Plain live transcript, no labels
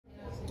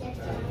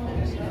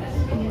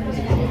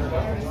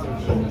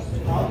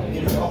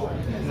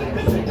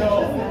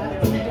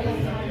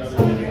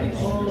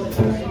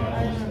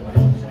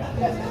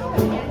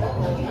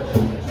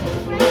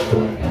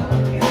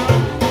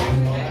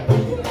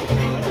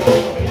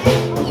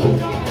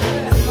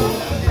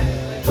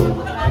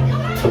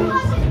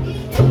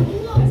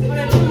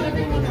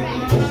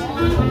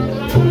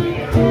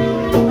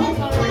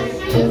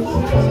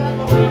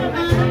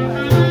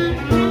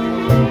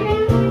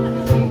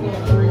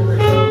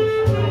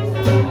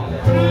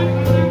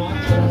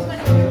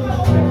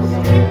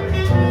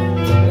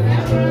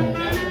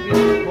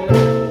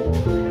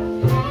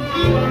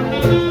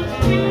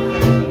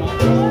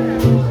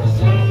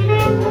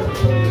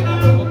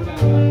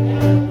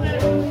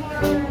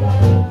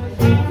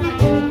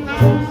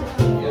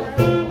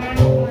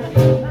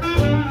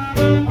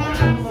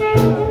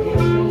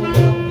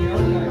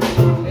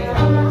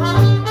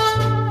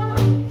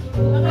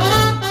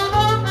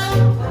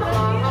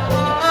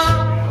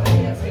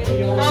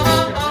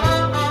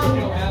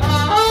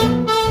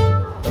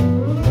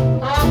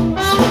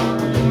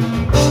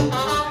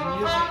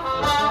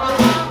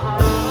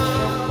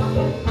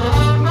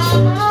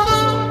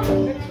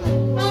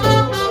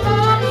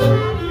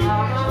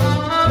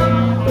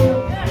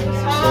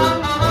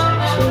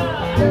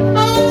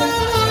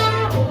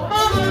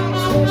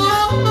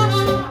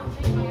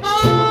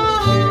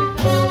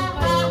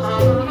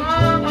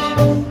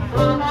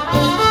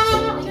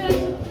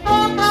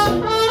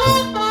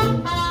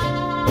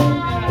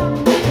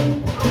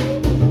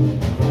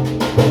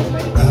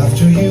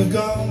you've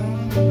gone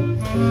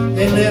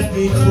and left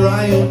me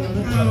crying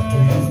after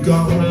you've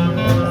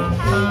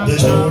gone.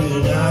 There's no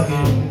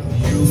denying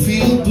you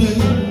feel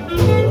blue.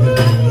 You're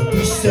gonna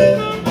be sad.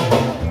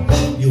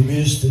 You'll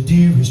miss the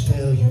dearest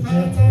pal you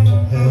ever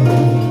had.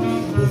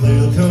 Well,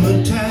 there'll come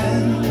a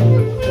time,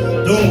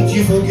 don't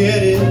you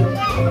forget it.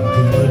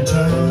 There'll come a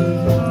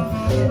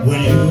time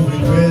when you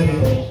regret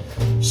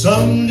it.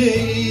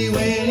 Someday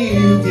when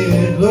you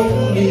get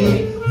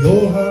lonely,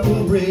 your heart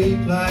will break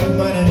like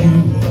mine, and you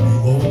will be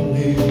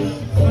lonely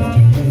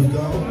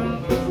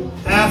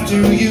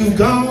after you've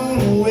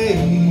gone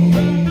away.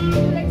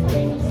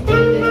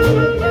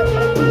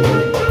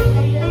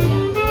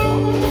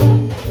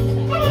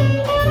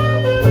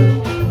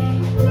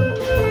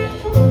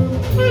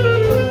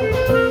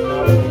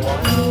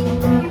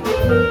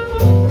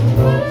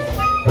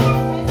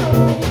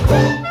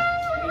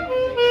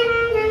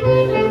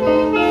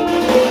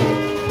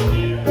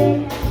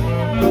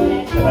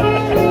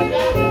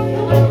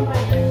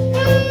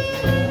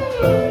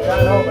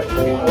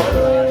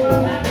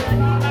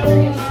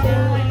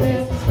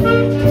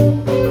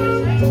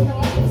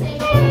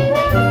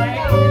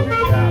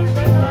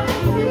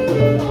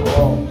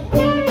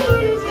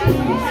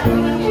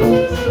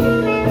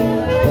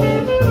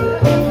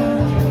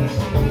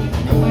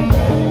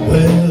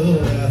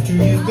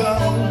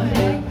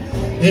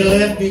 It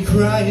left me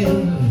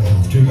crying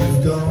after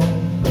you've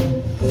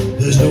gone.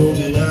 There's no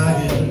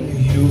denying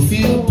you'll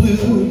feel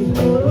blue. You're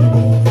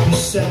gonna be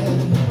sad.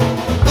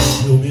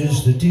 You'll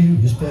miss the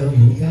dearest pal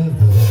you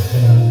ever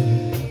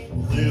had.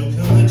 Well, there'll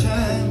come a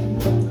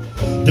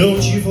time,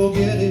 don't you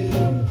forget it.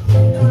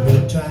 There'll come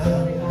a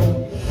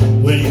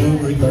time when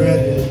you regret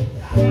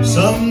it.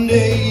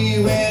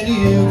 Someday when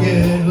you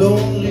get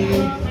lonely,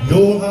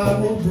 your heart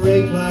will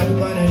break like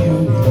mine, and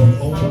you'll be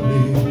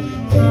lonely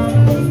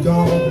after you've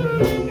gone.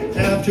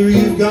 After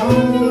you've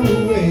gone